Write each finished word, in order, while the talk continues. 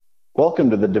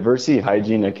Welcome to the Diversity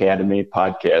Hygiene Academy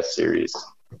podcast series.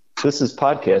 This is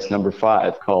podcast number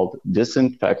 5 called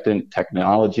Disinfectant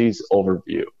Technologies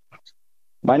Overview.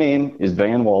 My name is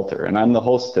Van Walter, and I'm the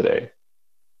host today.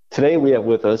 Today we have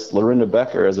with us Lorinda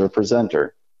Becker as our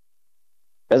presenter.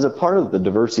 As a part of the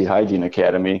Diversity Hygiene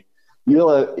Academy,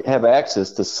 you'll have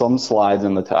access to some slides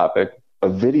on the topic, a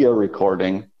video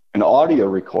recording, an audio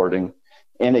recording,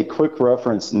 and a quick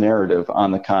reference narrative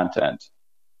on the content.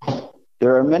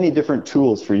 There are many different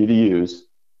tools for you to use.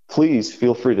 Please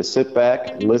feel free to sit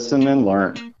back, listen, and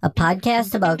learn. A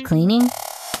podcast about cleaning?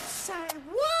 Say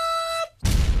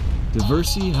what?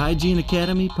 Diversity Hygiene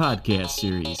Academy podcast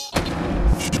series.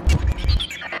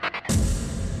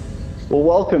 Well,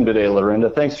 welcome today,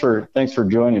 Lorinda. Thanks for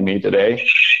joining me today.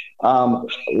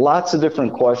 Lots of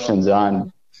different questions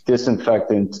on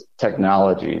disinfectant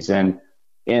technologies, and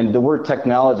the word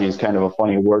technology is kind of a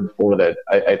funny word for that,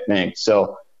 I think.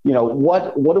 So,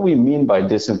 what do we mean by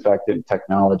disinfectant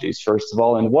technologies, first of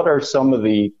all, and what are some of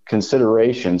the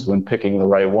considerations when picking the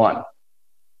right one?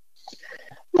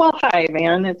 Well, hi,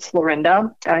 Van. It's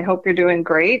Lorinda. I hope you're doing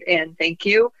great, and thank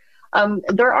you.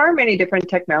 There are many different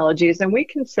technologies, and we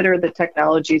consider the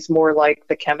technologies more like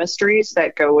the chemistries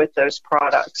that go with those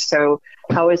products. So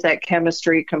how is that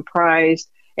chemistry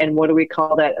comprised, and what do we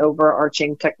call that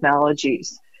overarching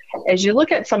technologies? As you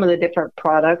look at some of the different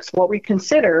products, what we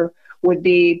consider would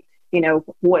be,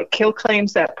 what kill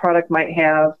claims that product might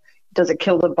have. Does it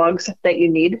kill the bugs that you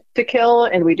need to kill?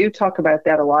 And we do talk about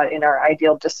that a lot in our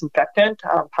Ideal Disinfectant,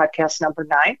 podcast number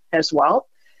 9 as well.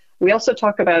 We also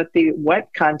talk about the wet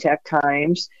contact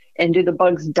times and do the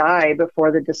bugs die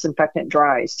before the disinfectant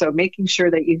dries. So making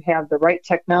sure that you have the right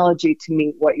technology to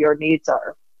meet what your needs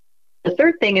are. The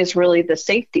third thing is really the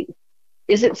safety.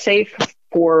 Is it safe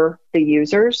for the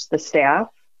users, the staff,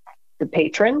 the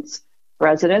patrons,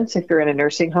 residents, if you're in a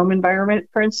nursing home environment,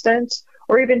 for instance,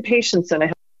 or even patients in a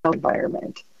health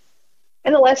environment?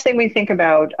 And the last thing we think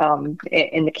about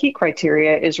in the key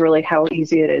criteria is really how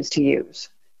easy it is to use.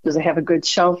 Does it have a good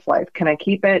shelf life? Can I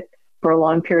keep it for a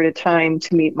long period of time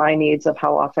to meet my needs of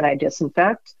how often I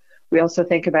disinfect? We also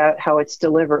think about how it's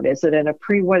delivered. Is it in a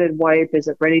pre-wetted wipe? Is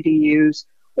it ready to use?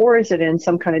 Or is it in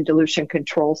some kind of dilution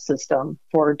control system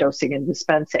for dosing and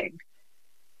dispensing?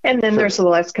 And then there's the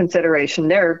last consideration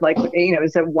there,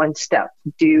 is it one step?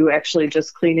 Do you actually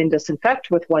just clean and disinfect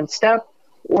with one step?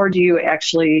 Or do you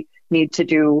actually need to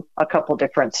do a couple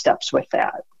different steps with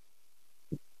that?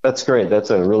 That's great.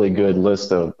 That's a really good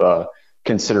list of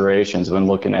considerations when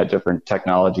looking at different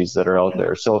technologies that are out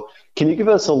there. So can you give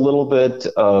us a little bit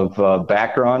of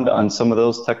background on some of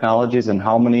those technologies and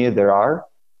how many there are?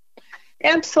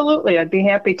 Absolutely. I'd be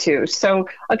happy to. So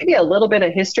I'll give you a little bit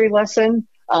of history lesson.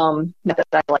 Not that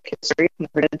I like history,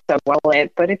 never did so well at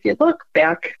it, but if you look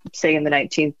back, say in the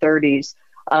 1930s,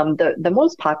 the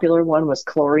most popular one was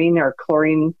chlorine, or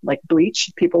chlorine like bleach,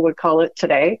 people would call it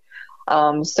today.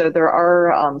 So there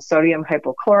are sodium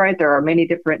hypochlorite. There are many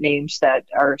different names that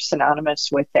are synonymous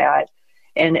with that.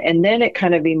 And then it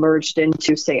kind of emerged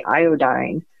into, say,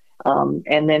 iodine.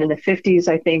 And then in the 50s,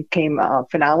 I think, came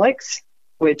phenolics,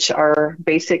 which are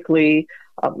basically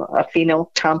a phenol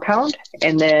compound.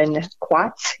 And then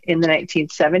quats in the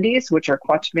 1970s, which are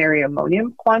quaternary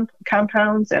ammonium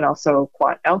compounds, and also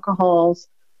quat alcohols.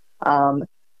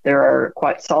 There are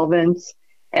quat solvents.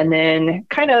 And then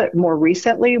kind of more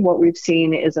recently, what we've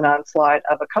seen is an onslaught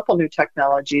of a couple new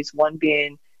technologies, one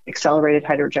being accelerated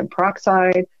hydrogen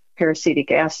peroxide, peracetic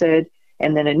acid,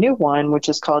 and then a new one, which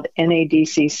is called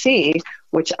NADCC,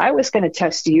 which I was going to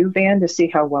test you, Van, to see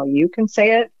how well you can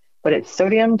say it, but it's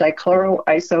sodium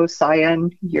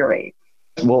dichloroisocyanurate.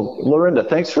 Well, Lorinda,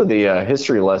 thanks for the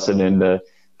history lesson and the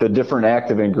different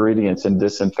active ingredients and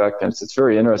disinfectants. It's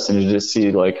very interesting to just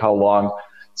see how long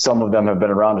some of them have been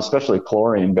around, especially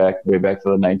chlorine way back to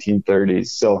the 1930s.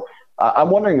 So I'm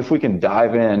wondering if we can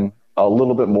dive in a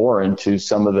little bit more into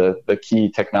some of the key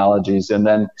technologies and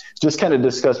then just kind of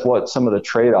discuss what some of the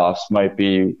trade-offs might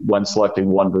be when selecting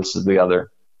one versus the other.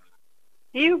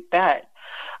 You bet.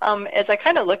 As I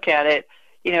kind of look at it,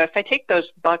 if I take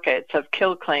those buckets of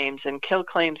kill claims and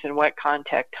wet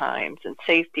contact times and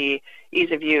safety,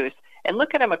 ease of use, and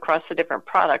look at them across the different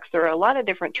products, there are a lot of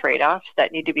different trade-offs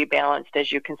that need to be balanced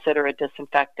as you consider a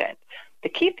disinfectant. The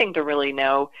key thing to really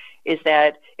know is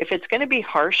that if it's going to be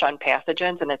harsh on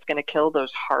pathogens and it's going to kill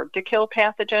those hard-to-kill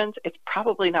pathogens, it's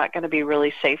probably not going to be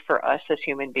really safe for us as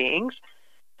human beings.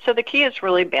 So the key is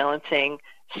really balancing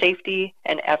safety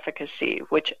and efficacy,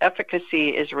 which efficacy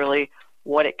is really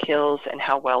what it kills and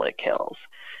how well it kills.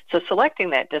 So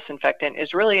selecting that disinfectant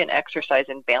is really an exercise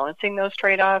in balancing those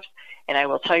trade-offs. And I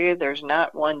will tell you, there's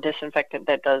not one disinfectant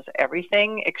that does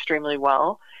everything extremely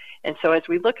well. And so as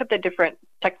we look at the different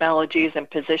technologies and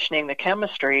positioning the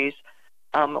chemistries,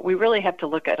 we really have to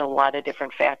look at a lot of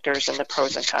different factors and the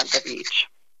pros and cons of each.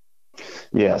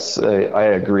 Yes, I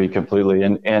agree completely.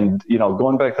 And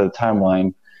going back to the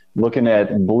timeline, looking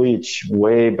at bleach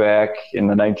way back in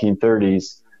the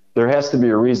 1930s, there has to be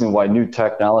a reason why new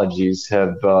technologies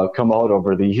have come out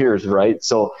over the years, right?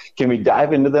 So can we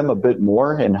dive into them a bit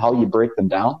more and how you break them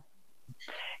down?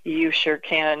 You sure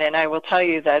can. And I will tell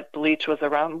you that bleach was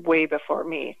around way before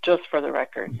me, just for the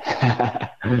record.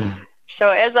 So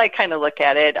as I kind of look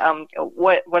at it,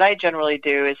 what I generally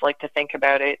do is like to think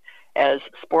about it as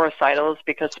sporicidals,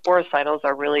 because sporicidals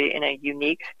are really in a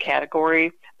unique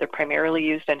category. They're primarily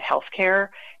used in healthcare.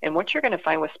 And what you're going to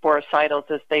find with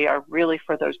sporicidals is they are really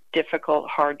for those difficult,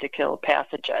 hard-to-kill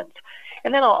pathogens.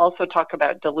 And then I'll also talk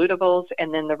about dilutables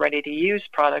and then the ready-to-use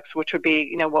products, which would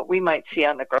be, what we might see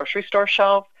on the grocery store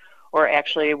shelf, or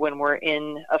actually when we're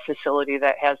in a facility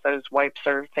that has those wipes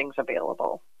or things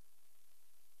available.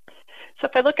 So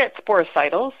if I look at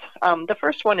sporicidals, the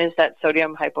first one is that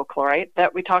sodium hypochlorite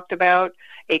that we talked about,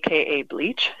 aka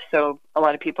bleach. So a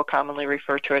lot of people commonly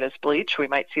refer to it as bleach. We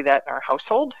might see that in our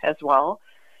household as well.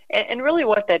 And really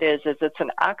what that is it's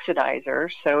an oxidizer.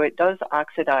 So it does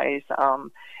oxidize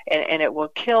and it will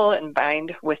kill and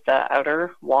bind with the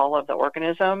outer wall of the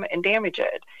organism and damage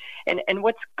it. And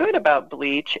what's good about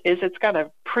bleach is it's got a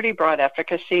pretty broad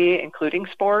efficacy, including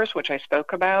spores, which I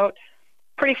spoke about.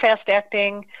 Pretty fast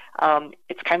acting.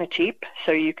 It's kind of cheap,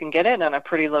 so you can get it on a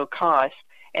pretty low cost,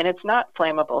 and it's not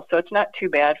flammable, so it's not too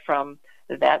bad from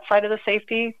that side of the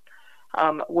safety.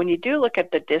 When you do look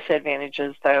at the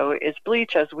disadvantages, though, is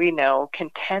bleach, as we know,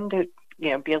 can tend to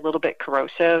be a little bit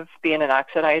corrosive. Being an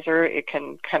oxidizer, it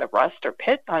can kind of rust or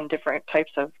pit on different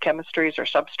types of chemistries or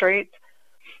substrates.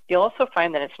 You'll also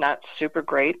find that it's not super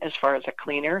great as far as a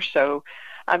cleaner, so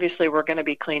obviously we're going to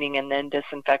be cleaning and then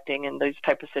disinfecting in those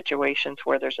type of situations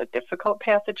where there's a difficult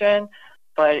pathogen.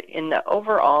 But in the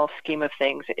overall scheme of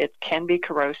things, it can be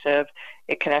corrosive.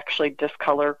 It can actually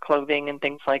discolor clothing and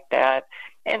things like that.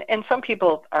 And some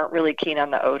people aren't really keen on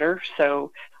the odor,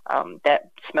 so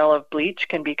that smell of bleach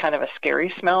can be kind of a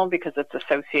scary smell because it's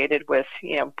associated with,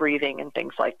 breathing and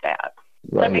things like that.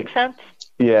 Does that make sense?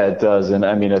 Yeah, it does. And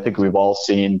I mean, I think we've all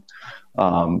seen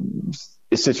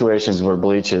situations where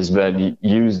bleach has been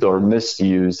used or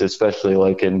misused, especially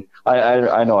like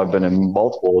I know I've been in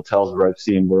multiple hotels where I've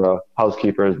seen where a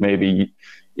housekeeper has maybe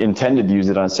intended to use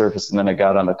it on surface and then it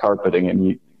got on the carpeting,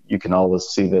 and you can always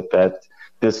see that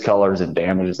discolors and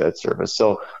damages that surface.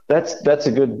 So that's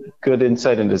a good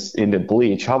insight into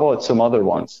bleach. How about some other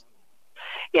ones?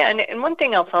 Yeah, and one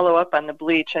thing I'll follow up on the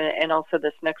bleach and also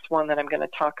this next one that I'm going to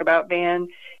talk about, Van,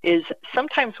 is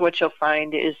sometimes what you'll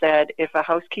find is that if a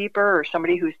housekeeper or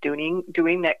somebody who's doing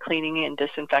that cleaning and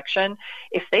disinfection,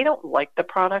 if they don't like the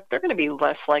product, they're going to be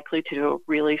less likely to do a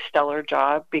really stellar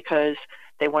job because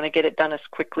they want to get it done as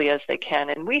quickly as they can.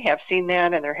 And we have seen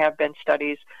that, and there have been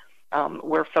studies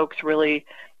where folks really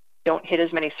don't hit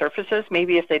as many surfaces,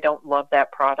 maybe if they don't love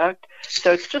that product.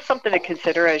 So it's just something to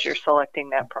consider as you're selecting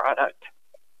that product.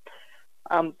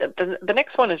 The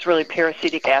next one is really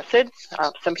peracetic acid.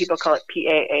 Some people call it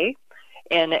PAA,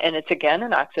 and it's, again,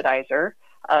 an oxidizer.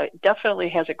 Definitely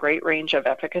has a great range of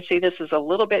efficacy. This is a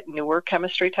little bit newer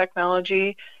chemistry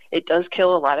technology. It does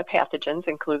kill a lot of pathogens,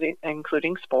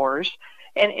 including spores.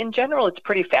 And in general, it's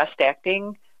pretty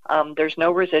fast-acting. There's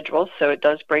no residuals, so it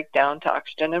does break down to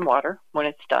oxygen and water when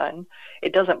it's done.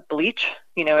 It doesn't bleach,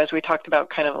 as we talked about,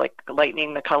 kind of like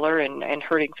lightening the color and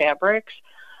hurting fabrics.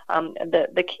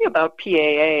 The key about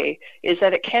PAA is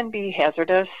that it can be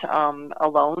hazardous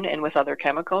alone and with other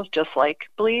chemicals, just like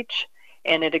bleach.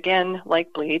 And it, again,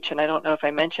 like bleach, and I don't know if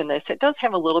I mentioned this, it does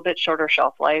have a little bit shorter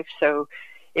shelf life. So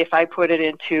if I put it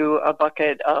into a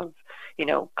bucket of,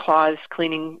 cloths,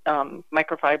 cleaning,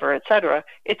 microfiber, etc.,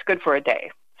 it's good for a day.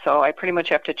 So I pretty much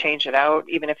have to change it out.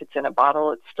 Even if it's in a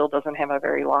bottle, it still doesn't have a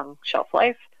very long shelf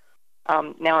life.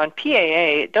 Now on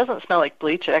PAA, it doesn't smell like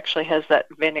bleach. It actually has that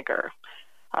vinegar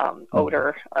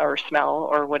odor or smell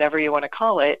or whatever you want to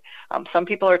call it. Some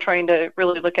people are trying to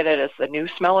really look at it as the new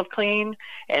smell of clean.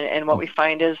 And what we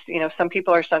find is, some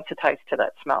people are sensitized to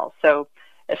that smell. So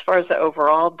as far as the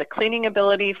overall, the cleaning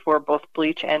ability for both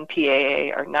bleach and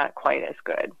PAA are not quite as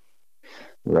good.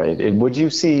 Right. And would you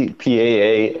see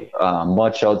PAA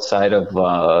much outside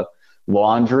of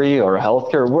laundry or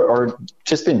healthcare, or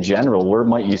just in general, where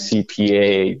might you see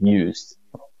PAA used?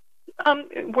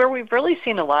 Where we've really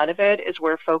seen a lot of it is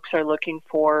where folks are looking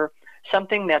for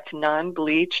something that's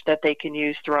non-bleach that they can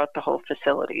use throughout the whole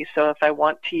facility. So if I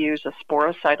want to use a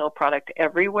sporicidal product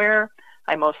everywhere,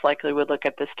 I most likely would look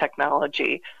at this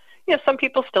technology. some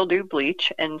people still do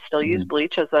bleach and still use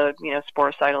bleach as a,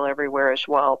 sporicidal everywhere as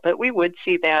well. But we would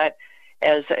see that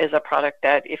as a product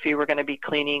that if you were going to be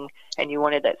cleaning and you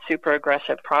wanted that super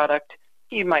aggressive product,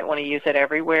 you might want to use it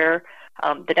everywhere.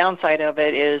 The downside of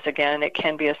it is, again, it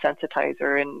can be a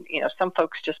sensitizer, and some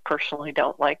folks just personally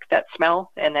don't like that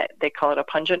smell, and that they call it a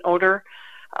pungent odor.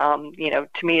 To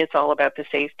me, it's all about the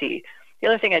safety. The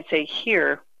other thing I'd say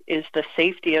here is the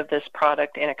safety of this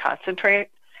product in a concentrate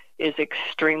is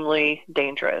extremely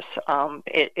dangerous.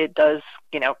 It does,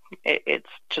 it's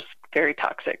just very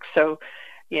toxic. So,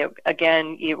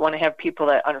 again, you want to have people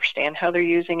that understand how they're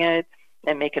using it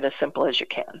and make it as simple as you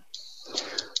can.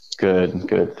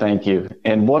 Good. Thank you.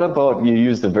 And what about, you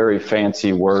used a very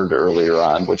fancy word earlier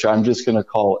on, which I'm just going to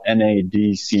call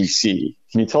NADCC.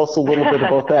 Can you tell us a little bit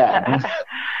about that?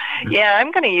 Yeah,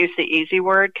 I'm going to use the easy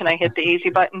word. Can I hit the easy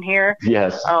button here?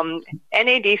 Yes.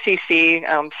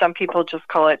 NADCC, some people just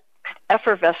call it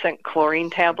effervescent chlorine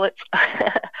tablets.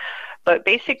 But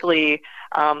basically,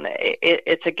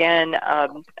 it's again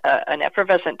an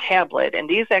effervescent tablet, and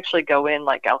these actually go in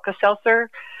like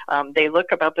Alka-Seltzer. They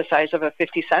look about the size of a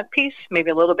 50-cent piece, maybe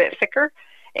a little bit thicker.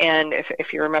 And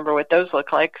if you remember what those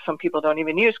look like, some people don't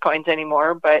even use coins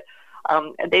anymore, but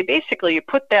they basically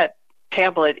put that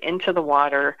tablet into the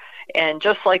water, and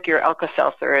just like your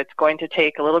Alka-Seltzer, it's going to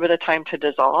take a little bit of time to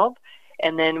dissolve.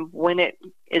 And then when it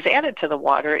is added to the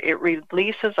water, it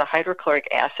releases a hydrochloric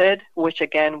acid, which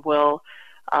again will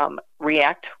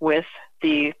react with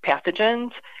the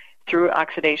pathogens through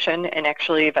oxidation and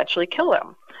actually eventually kill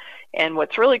them. And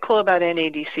what's really cool about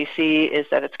NADCC is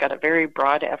that it's got a very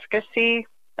broad efficacy.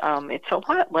 It's a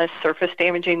lot less surface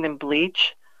damaging than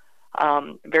bleach.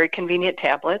 Very convenient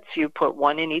tablets. You put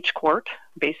one in each quart,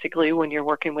 basically, when you're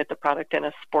working with the product in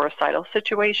a sporicidal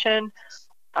situation.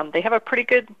 They have a pretty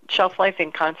good shelf life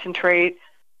in concentrate.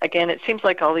 Again, it seems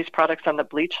like all these products on the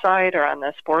bleach side or on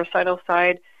the sporicidal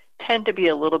side tend to be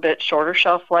a little bit shorter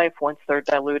shelf life once they're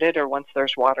diluted or once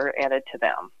there's water added to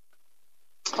them.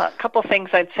 A couple things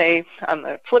I'd say on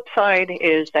the flip side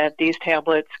is that these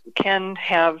tablets can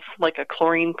have like a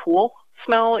chlorine pool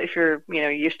smell. If you're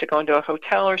used to going to a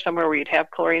hotel or somewhere where you'd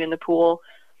have chlorine in the pool,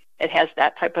 it has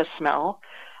that type of smell.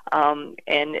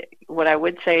 And what I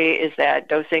would say is that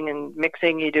dosing and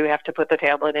mixing, you do have to put the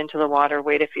tablet into the water,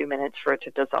 wait a few minutes for it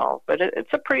to dissolve. But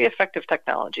it's a pretty effective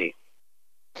technology.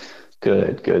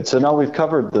 Good. So now we've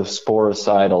covered the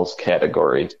sporicidals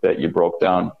category that you broke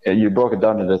down. You broke it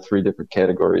down into 3 different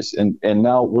categories. And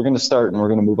now we're going to start and we're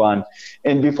going to move on.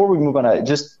 And before we move on,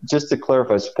 just to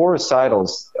clarify,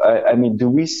 sporicidals, I mean, do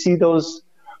we see those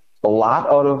a lot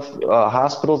out of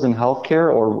hospitals and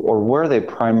healthcare, or where are they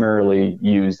primarily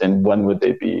used, and when would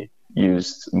they be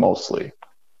used mostly?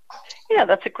 Yeah,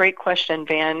 that's a great question,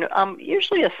 Van.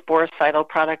 Usually a sporicidal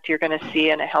product you're going to see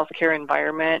in a healthcare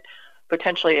environment,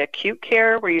 potentially acute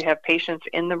care where you have patients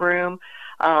in the room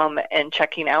and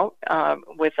checking out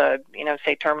with a,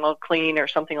 say terminal clean or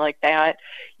something like that.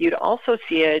 You'd also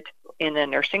see it in a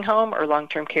nursing home or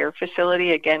long-term care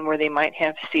facility, again, where they might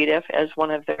have C. diff as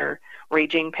one of their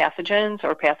raging pathogens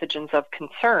or pathogens of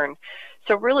concern.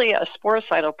 So really a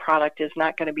sporicidal product is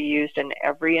not going to be used in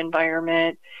every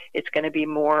environment. It's going to be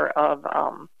more of,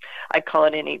 I call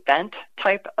it an event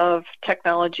type of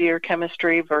technology or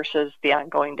chemistry versus the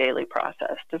ongoing daily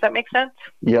process. Does that make sense?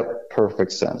 Yep,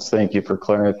 perfect sense. Thank you for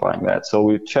clarifying that. So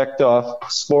we've checked off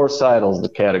sporicidals, the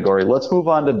category. Let's move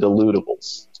on to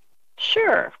dilutables.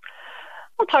 Sure.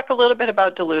 We'll talk a little bit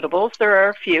about dilutables. There are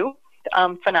a few.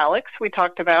 Phenolics we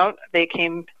talked about. They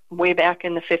came way back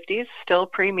in the 50s, still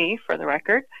pre-me for the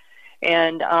record.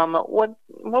 And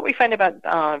what we find about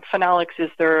phenolics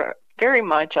is they're very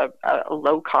much a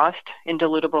low cost in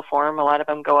dilutable form. A lot of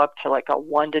them go up to like a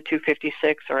 1 to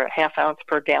 256 or a half ounce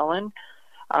per gallon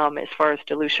as far as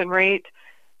dilution rate.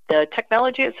 The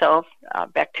technology itself,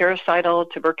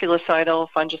 bactericidal, tuberculocidal,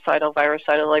 fungicidal,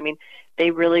 virucidal, I mean, they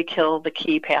really kill the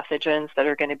key pathogens that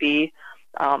are going to be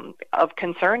of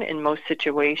concern in most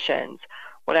situations.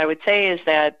 What I would say is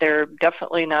that they're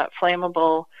definitely not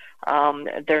flammable.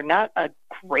 They're not a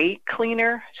great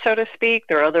cleaner, so to speak.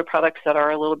 There are other products that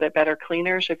are a little bit better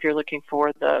cleaners if you're looking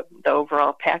for the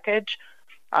overall package.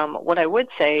 What I would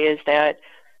say is that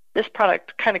this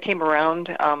product kind of came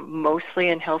around mostly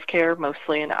in healthcare,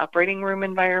 mostly in operating room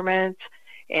environments,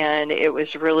 and it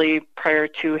was really prior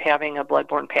to having a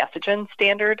bloodborne pathogen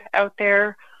standard out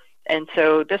there. And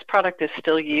so this product is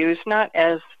still used, not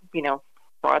as,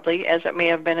 broadly as it may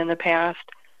have been in the past.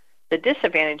 The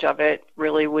disadvantage of it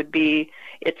really would be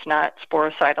it's not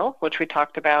sporicidal, which we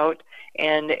talked about,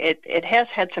 and it has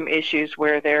had some issues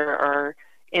where there are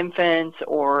infants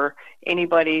or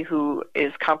anybody who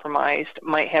is compromised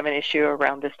might have an issue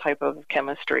around this type of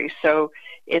chemistry. So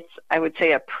it's, I would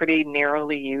say, a pretty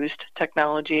narrowly used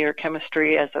technology or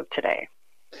chemistry as of today.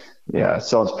 Yeah, it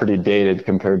sounds pretty dated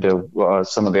compared to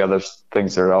some of the other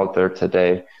things that are out there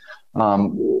today.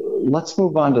 Let's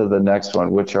move on to the next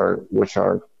one, which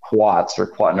are quats or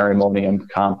quaternary ammonium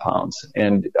compounds.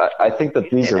 And I think that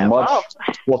these are much,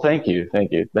 well, thank you.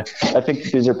 I think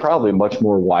these are probably much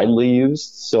more widely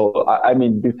used. So, I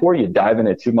mean, before you dive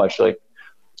into too much, like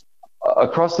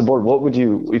across the board, what would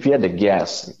you, if you had to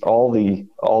guess, all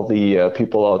the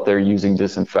people out there using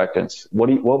disinfectants,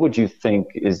 what would you think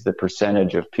is the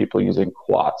percentage of people using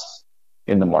quats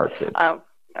in the market?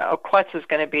 Quats is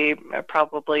going to be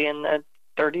probably in the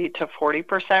 30 to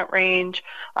 40% range.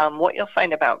 What you'll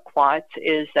find about quats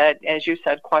is that, as you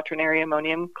said, quaternary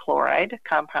ammonium chloride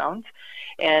compounds,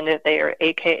 and they are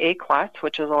AKA quats,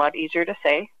 which is a lot easier to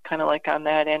say, kind of like on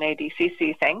that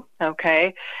NADCC thing,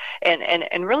 okay?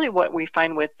 And really what we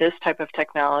find with this type of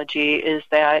technology is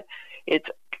that it's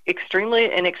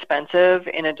extremely inexpensive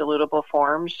in a dilutable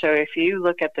form. So if you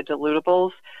look at the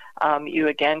dilutables, you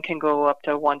again can go up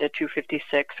to 1 to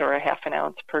 256 or a half an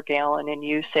ounce per gallon in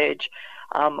usage.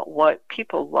 What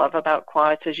people love about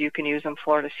quats is you can use them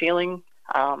floor to ceiling.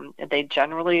 They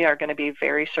generally are going to be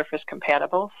very surface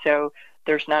compatible, so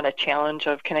there's not a challenge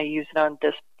of can I use it on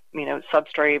this,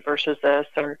 substrate versus this,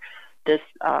 or this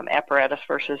apparatus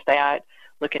versus that.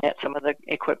 Looking at some of the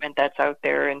equipment that's out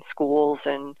there in schools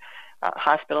and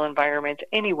hospital environments,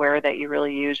 anywhere that you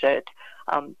really use it,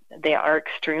 they are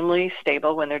extremely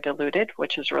stable when they're diluted,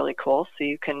 which is really cool. So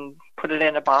you can put it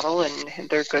in a bottle and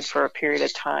they're good for a period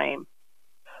of time.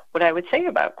 What I would say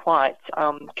about quats,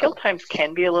 kill times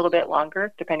can be a little bit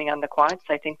longer depending on the quats.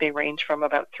 I think they range from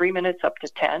about 3 minutes up to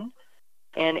 10.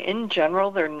 And in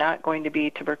general, they're not going to be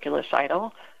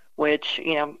tuberculocidal, which,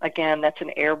 again, that's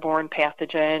an airborne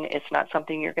pathogen. It's not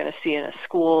something you're going to see in a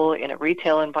school, in a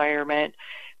retail environment,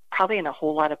 probably in a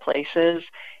whole lot of places.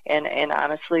 And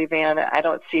honestly, Van, I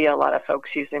don't see a lot of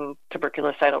folks using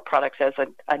tuberculocidal products as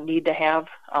a need to have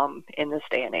in this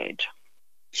day and age.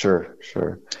 Sure.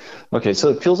 Okay, so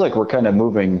it feels like we're kind of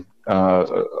moving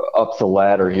up the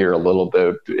ladder here a little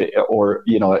bit, or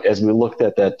as we looked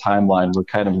at that timeline, we're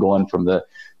kind of going from the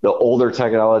older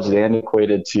technology, the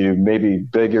antiquated, to maybe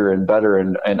bigger and better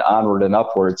and onward and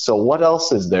upward. So what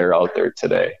else is there out there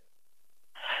today?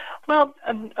 Well,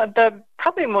 the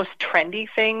probably most trendy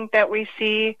thing that we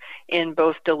see in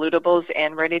both dilutables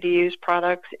and ready-to-use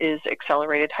products is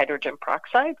accelerated hydrogen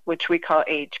peroxide, which we call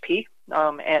AHP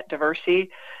at Diversey.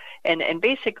 And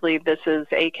basically, this is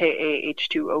AKA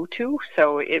H2O2,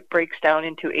 so it breaks down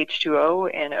into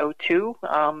H2O and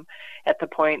O2 at the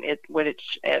point at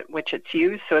which it's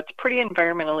used. So it's pretty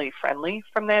environmentally friendly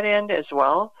from that end as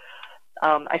well.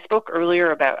 I spoke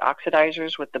earlier about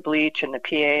oxidizers with the bleach and the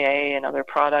PAA and other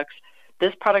products.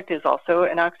 This product is also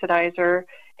an oxidizer,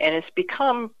 and it's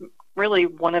become really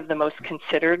one of the most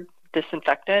considered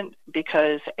disinfectant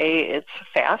because, A, it's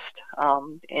fast.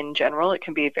 In general, it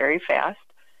can be very fast.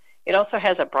 It also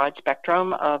has a broad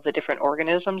spectrum of the different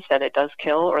organisms that it does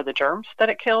kill or the germs that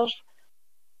it kills.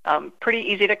 Pretty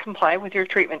easy to comply with your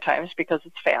treatment times because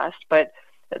it's fast, but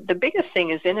the biggest thing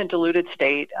is in a diluted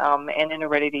state and in a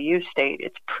ready-to-use state,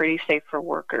 it's pretty safe for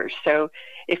workers. So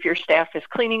if your staff is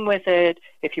cleaning with it,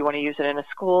 if you want to use it in a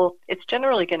school, it's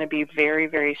generally going to be very,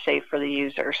 very safe for the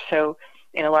user. So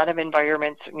in a lot of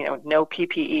environments, no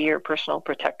PPE or personal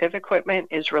protective equipment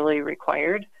is really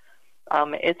required.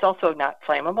 It's also not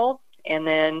flammable. And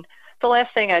then the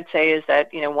last thing I'd say is that,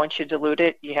 once you dilute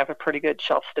it, you have a pretty good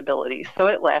shelf stability. So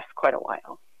it lasts quite a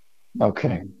while.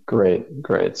 Okay,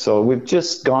 great. So we've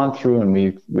just gone through and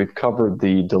we've covered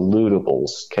the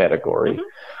dilutables category.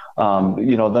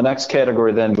 Mm-hmm. The next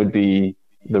category then would be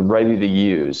the ready to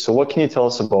use. So what can you tell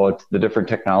us about the different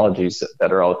technologies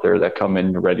that are out there that come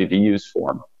in ready to use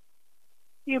form?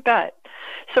 You bet.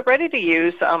 So ready to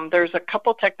use, there's a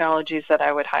couple technologies that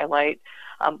I would highlight.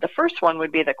 The first one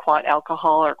would be the quat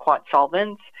alcohol or quat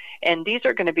solvents, and these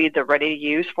are going to be the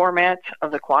ready-to-use formats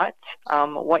of the quats.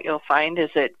 What you'll find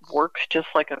is it works just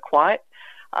like a quat.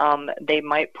 They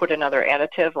might put another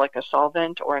additive like a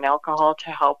solvent or an alcohol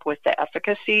to help with the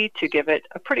efficacy to give it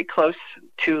a pretty close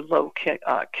to low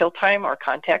kill time or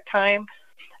contact time.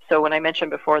 So when I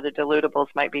mentioned before the dilutables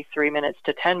might be 3 minutes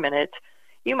to 10 minutes,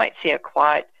 you might see a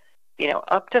quat,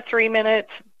 up to 3 minutes,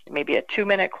 maybe a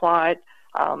 2-minute quat.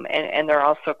 And there are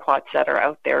also quats that are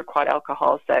out there, quat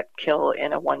alcohols that kill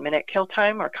in a 1-minute kill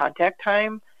time or contact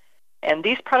time. And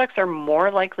these products are more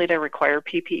likely to require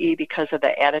PPE because of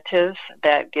the additives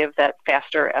that give that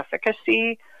faster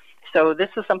efficacy. So this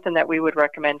is something that we would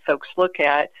recommend folks look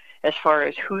at as far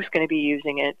as who's going to be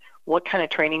using it, what kind of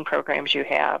training programs you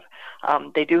have.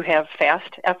 They do have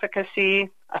fast efficacy,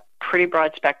 a pretty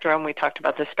broad spectrum. We talked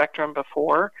about the spectrum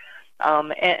before.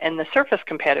 And the surface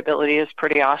compatibility is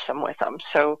pretty awesome with them.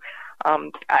 So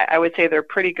I would say they're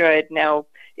pretty good. Now,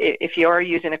 if you are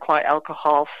using a quat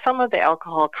alcohol, some of the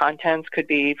alcohol contents could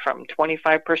be from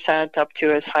 25% up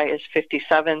to as high as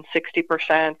 57,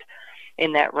 60%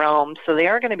 in that realm. So they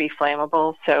are going to be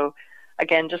flammable. So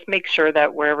again, just make sure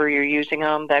that wherever you're using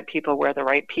them, that people wear the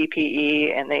right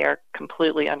PPE and they are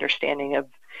completely understanding of,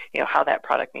 how that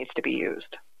product needs to be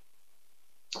used.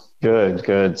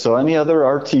 Good. So any other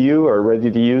RTU or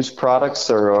ready-to-use products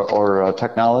or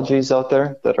technologies out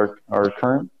there that are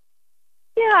current?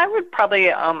 Yeah, I would probably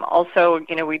also,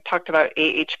 we talked about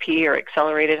AHP or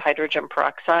accelerated hydrogen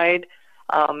peroxide.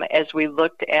 As we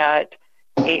looked at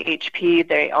AHP,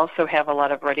 they also have a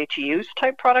lot of ready-to-use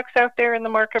type products out there in the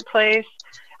marketplace.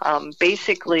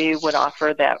 Basically would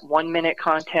offer that 1 minute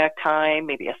contact time,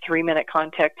 maybe a 3-minute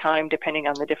contact time, depending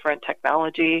on the different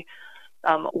technology.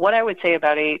 What I would say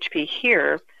about AHP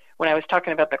here, when I was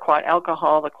talking about the quat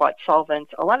alcohol, the quat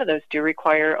solvents, a lot of those do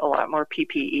require a lot more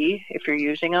PPE if you're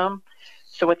using them.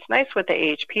 So what's nice with the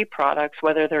AHP products,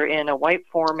 whether they're in a white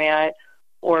format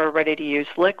or a ready-to-use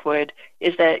liquid,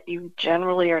 is that you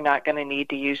generally are not going to need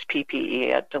to use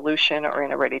PPE at dilution or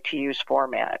in a ready-to-use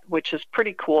format, which is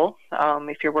pretty cool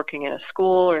if you're working in a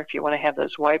school or if you want to have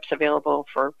those wipes available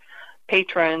for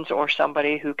patrons or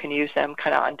somebody who can use them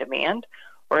kind of on demand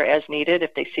or as needed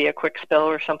if they see a quick spill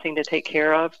or something to take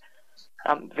care of.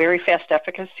 Very fast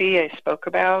efficacy I spoke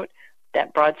about,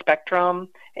 that broad spectrum.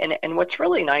 And what's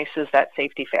really nice is that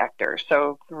safety factor.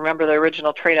 So remember the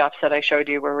original trade-offs that I showed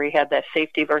you where we had that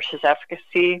safety versus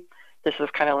efficacy? This is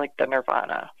kind of like the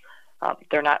nirvana.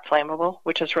 They're not flammable,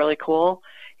 which is really cool.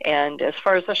 And as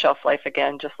far as the shelf life,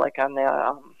 again, just like on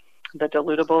the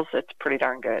dilutables, it's pretty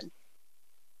darn good.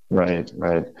 Right.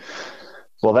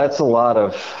 Well, that's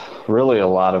really a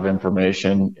lot of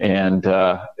information, and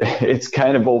it's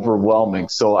kind of overwhelming.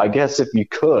 So I guess if you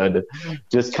could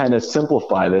just kind of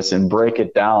simplify this and break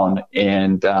it down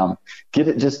and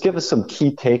just give us some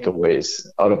key takeaways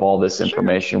out of all this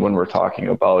information when we're talking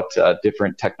about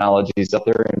different technologies out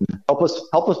there, and help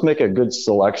us make a good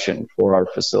selection for our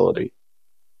facility.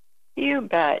 You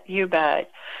bet.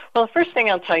 Well, the first thing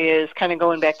I'll tell you is kind of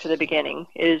going back to the beginning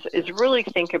is really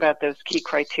think about those key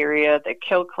criteria, the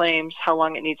kill claims, how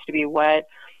long it needs to be wet,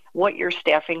 what your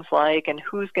staffing's like, and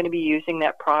who's going to be using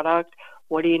that product.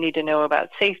 What do you need to know about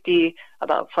safety,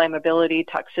 about flammability,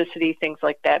 toxicity, things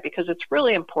like that, because it's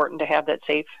really important to have that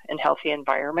safe and healthy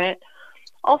environment.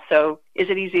 Also, is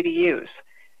it easy to use?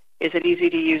 Is it easy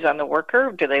to use on the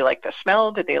worker? Do they like the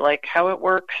smell? Do they like how it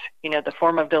works? The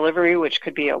form of delivery, which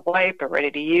could be a wipe, a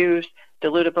ready-to-use,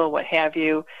 dilutable, what have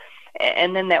you.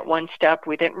 And then that one step,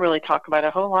 we didn't really talk about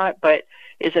a whole lot, but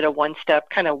is it a one-step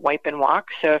kind of wipe and walk?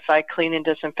 So if I clean and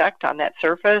disinfect on that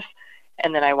surface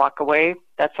and then I walk away,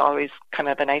 that's always kind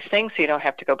of a nice thing, so you don't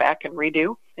have to go back and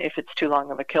redo if it's too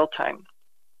long of a kill time.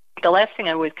 The last thing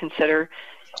I would consider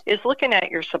is looking at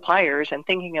your suppliers and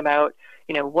thinking about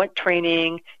what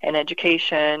training and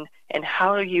education and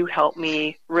how do you help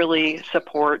me really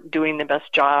support doing the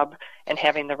best job and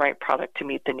having the right product to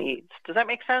meet the needs. Does that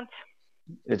make sense?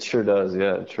 It sure does.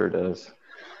 Yeah, it sure does.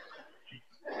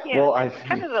 Yeah, well,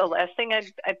 kind of the last thing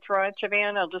I'd throw at you,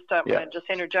 Van, I'll just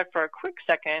interject for a quick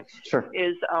second. Sure.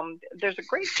 Is there's a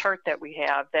great chart that we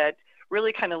have that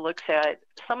really kind of looks at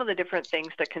some of the different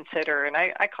things to consider, and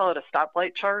I call it a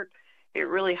stoplight chart. It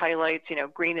really highlights,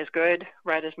 green is good,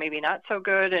 red is maybe not so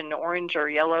good, and orange or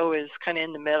yellow is kind of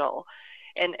in the middle.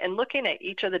 And looking at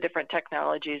each of the different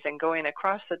technologies and going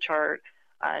across the chart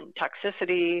on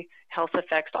toxicity, health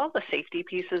effects, all the safety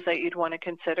pieces that you'd want to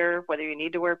consider, whether you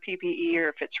need to wear PPE or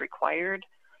if it's required,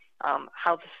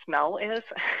 how the smell is.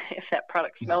 If that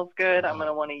product smells good, I'm going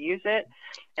to want to use it,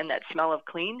 and that smell of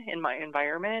clean in my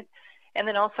environment. And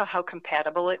then also how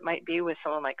compatible it might be with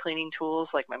some of my cleaning tools,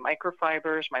 like my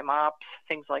microfibers, my mops,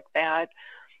 things like that.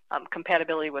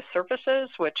 Compatibility with surfaces,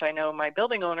 which I know my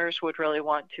building owners would really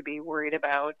want to be worried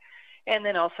about. And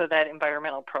then also that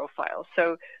environmental profile.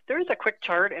 So there is a quick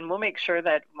chart, and we'll make sure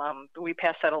that we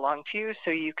pass that along to you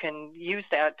so you can use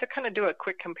that to kind of do a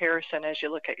quick comparison as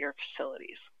you look at your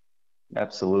facilities.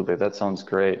 Absolutely. That sounds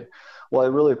great. Well, I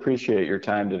really appreciate your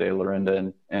time today,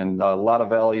 Lorinda, and a lot of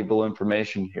valuable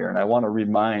information here. And I want to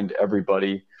remind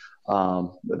everybody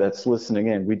that's listening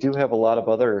in, we do have a lot of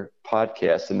other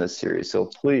podcasts in this series. So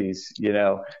please,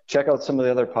 check out some of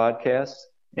the other podcasts.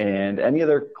 And any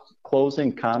other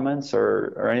closing comments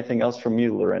or anything else from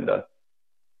you, Lorinda?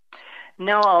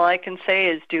 No, all I can say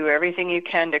is do everything you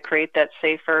can to create that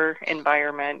safer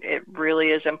environment. It really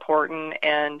is important,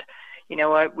 and you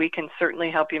know what? We can certainly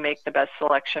help you make the best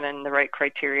selection and the right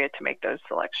criteria to make those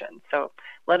selections. So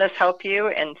let us help you,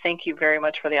 and thank you very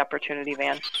much for the opportunity,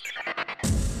 Van.